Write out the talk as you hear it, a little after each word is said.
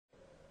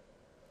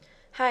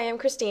Hi, I'm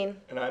Christine,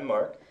 And I'm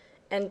Mark.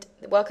 and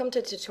welcome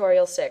to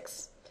Tutorial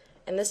 6.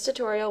 In this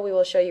tutorial, we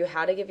will show you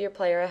how to give your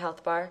player a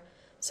health bar,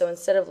 so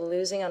instead of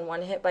losing on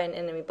one hit by an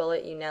enemy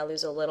bullet, you now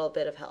lose a little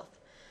bit of health.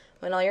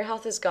 When all your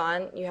health is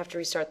gone, you have to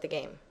restart the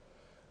game.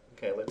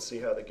 Okay, let's see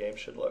how the game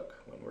should look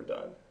when we're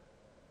done.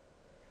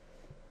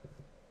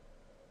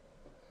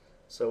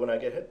 So when I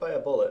get hit by a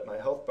bullet, my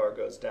health bar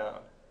goes down.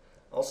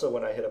 Also,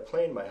 when I hit a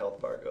plane, my health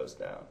bar goes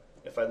down.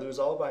 If I lose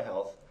all my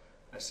health,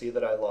 I see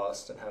that I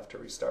lost and have to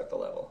restart the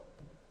level.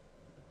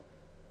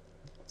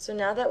 So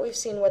now that we've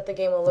seen what the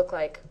game will look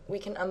like, we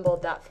can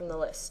unbold that from the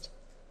list.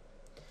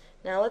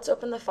 Now let's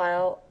open the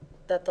file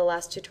that the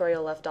last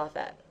tutorial left off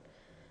at.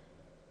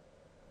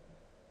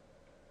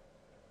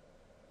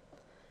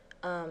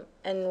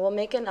 And we'll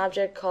make an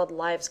object called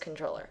Lives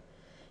Controller.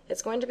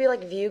 It's going to be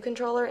like View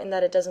Controller in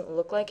that it doesn't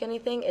look like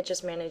anything, it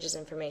just manages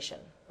information.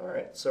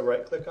 Alright, so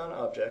right click on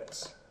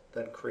Objects,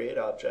 then Create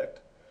Object.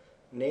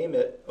 Name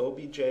it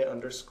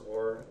obj_lives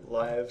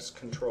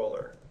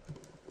controller.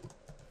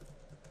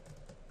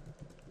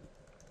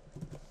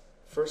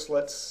 First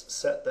let's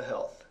set the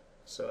health.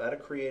 So add a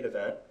create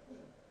event.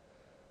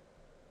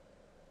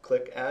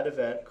 Click Add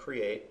Event,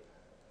 Create,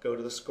 go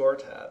to the Score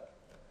tab.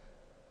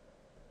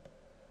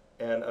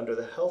 And under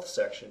the Health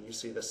section you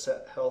see the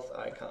Set Health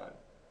icon.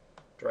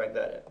 Drag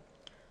that in.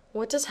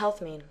 What does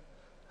health mean?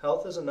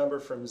 Health is a number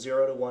from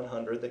 0 to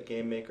 100 that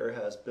GameMaker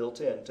has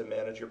built in to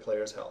manage your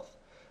player's health.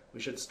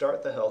 We should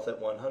start the health at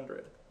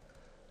 100.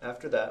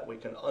 After that, we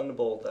can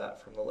unbold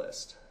that from the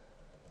list.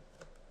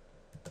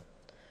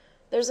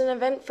 There's an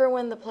event for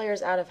when the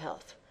player's out of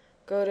health.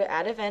 Go to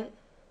Add Event,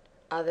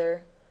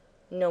 Other,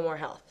 No More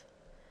Health.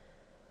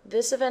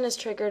 This event is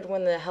triggered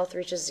when the health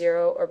reaches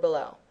 0 or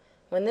below.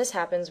 When this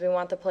happens, we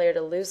want the player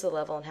to lose the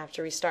level and have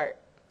to restart.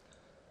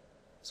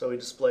 So we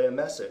display a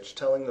message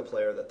telling the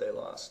player that they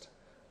lost.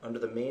 Under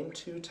the Main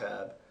 2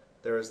 tab,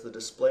 there is the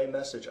Display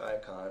Message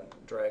icon.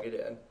 Drag it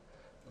in.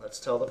 Let's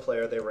tell the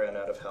player they ran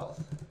out of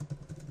health.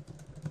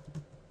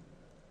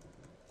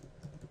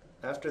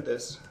 After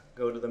this,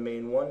 go to the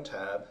Main 1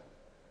 tab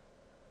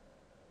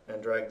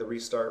and drag the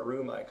Restart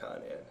Room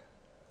icon in.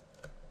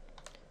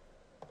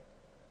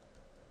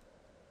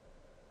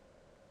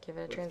 Give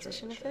it a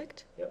transition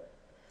effect? Yep.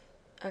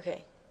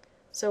 Okay,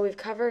 so we've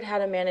covered how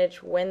to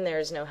manage when there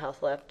is no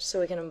health left, so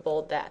we can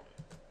unbold that.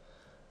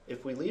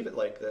 If we leave it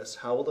like this,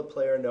 how will the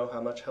player know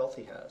how much health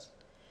he has?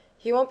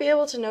 He won't be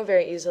able to know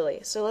very easily,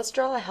 so let's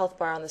draw a health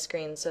bar on the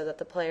screen so that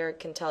the player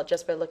can tell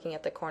just by looking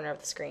at the corner of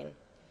the screen.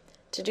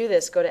 To do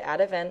this, go to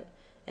Add Event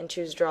and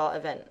choose Draw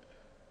Event.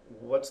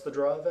 What's the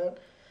draw event?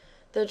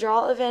 The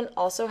draw event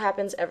also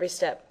happens every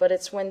step, but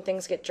it's when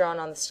things get drawn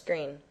on the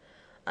screen.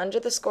 Under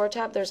the Score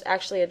tab, there's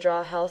actually a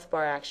Draw Health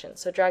Bar action,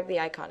 so drag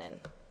the icon in.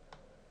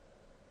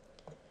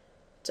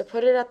 To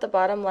put it at the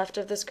bottom left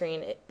of the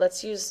screen,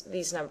 let's use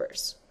these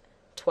numbers.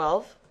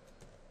 12,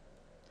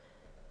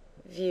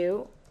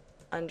 view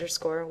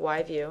underscore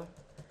yView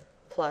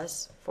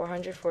plus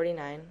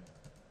 449,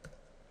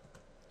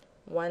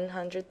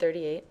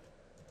 138,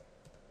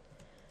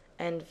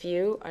 and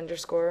view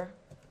underscore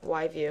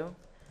yView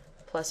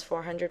plus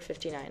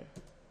 459.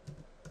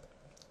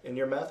 In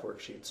your math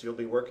worksheets, you'll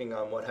be working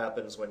on what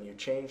happens when you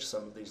change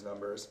some of these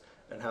numbers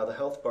and how the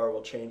health bar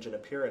will change in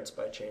appearance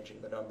by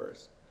changing the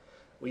numbers.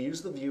 We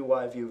use the view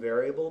yView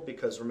variable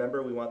because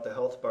remember we want the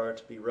health bar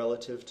to be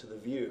relative to the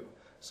view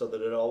so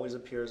that it always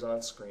appears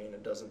on screen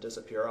and doesn't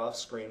disappear off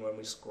screen when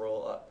we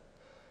scroll up.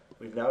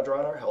 We've now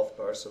drawn our health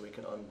bar so we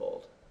can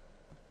unbold.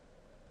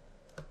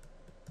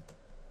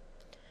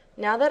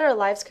 Now that our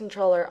Lives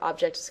Controller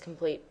object is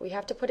complete, we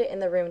have to put it in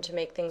the room to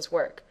make things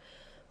work.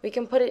 We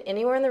can put it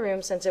anywhere in the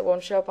room since it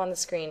won't show up on the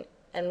screen,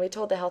 and we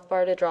told the health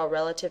bar to draw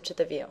relative to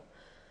the view.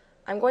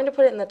 I'm going to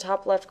put it in the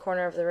top left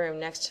corner of the room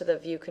next to the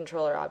View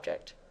Controller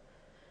object.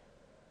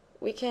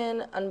 We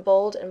can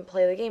unbold and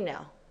play the game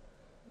now.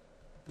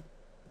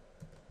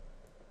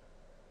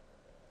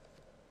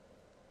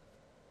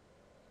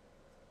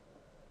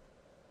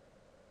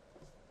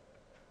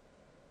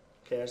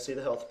 Okay, I see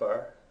the health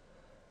bar.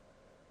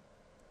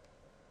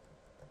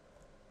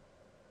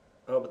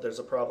 Oh, but there's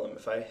a problem.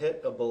 If I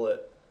hit a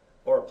bullet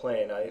or a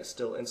plane, I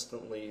still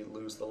instantly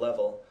lose the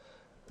level.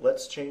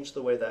 Let's change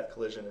the way that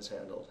collision is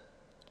handled.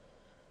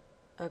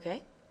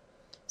 Okay,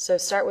 so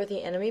start with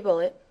the enemy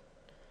bullet,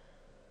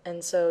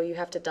 and so you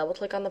have to double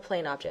click on the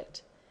plane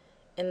object.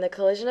 In the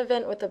collision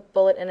event with the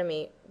bullet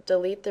enemy,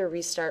 delete the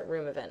Restart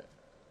Room event.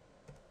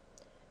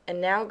 And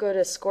now go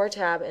to Score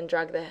tab and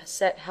drag the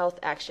Set Health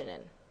action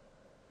in.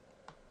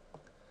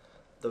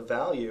 The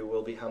value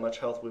will be how much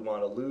health we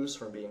want to lose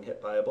from being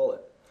hit by a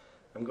bullet.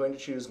 I'm going to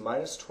choose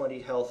minus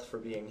 20 health for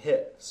being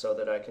hit so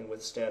that I can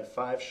withstand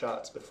 5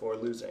 shots before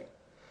losing.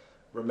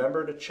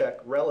 Remember to check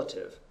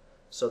relative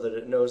so that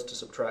it knows to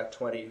subtract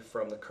 20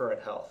 from the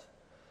current health.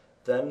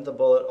 Then the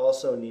bullet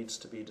also needs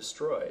to be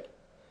destroyed.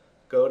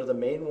 Go to the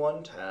Main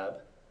 1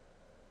 tab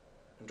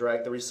and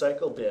drag the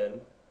Recycle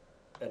bin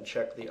and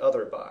check the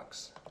Other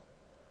box.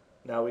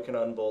 Now we can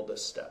unbold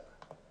this step.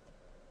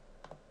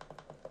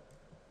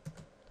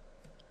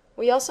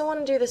 We also want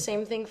to do the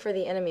same thing for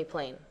the enemy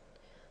plane.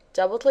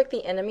 Double-click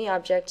the enemy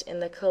object in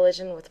the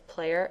collision with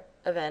player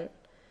event,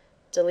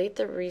 delete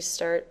the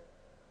restart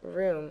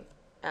room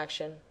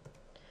action,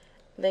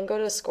 then go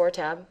to Score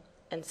tab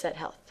and set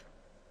health.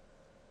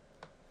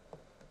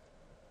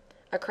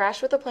 A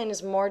crash with a plane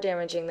is more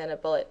damaging than a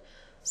bullet,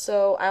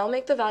 so I'll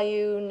make the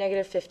value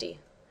 -50.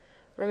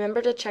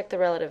 Remember to check the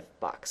relative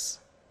box.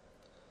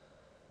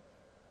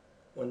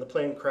 When the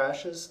plane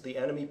crashes, the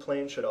enemy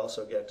plane should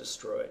also get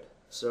destroyed.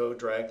 So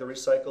drag the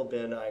recycle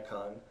bin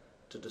icon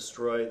to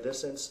destroy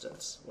this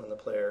instance when the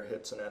player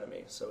hits an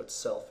enemy, so it's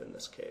self in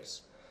this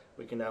case.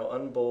 We can now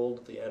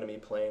unbold the enemy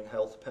plane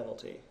health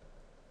penalty.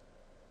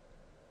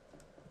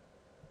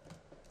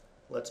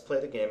 Let's play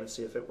the game and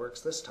see if it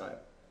works this time.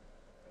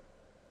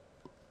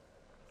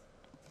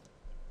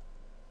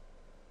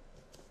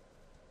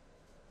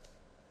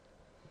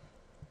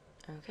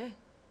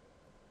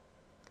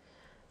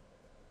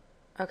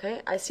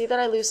 Okay, I see that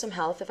I lose some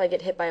health if I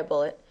get hit by a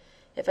bullet.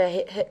 If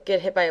I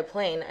get hit by a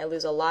plane, I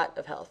lose a lot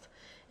of health.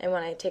 And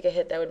when I take a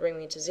hit that would bring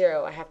me to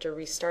 0, I have to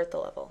restart the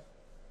level.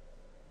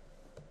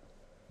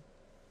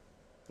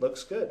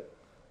 Looks good.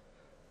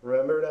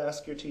 Remember to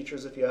ask your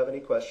teachers if you have any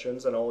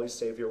questions, and always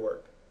save your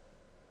work.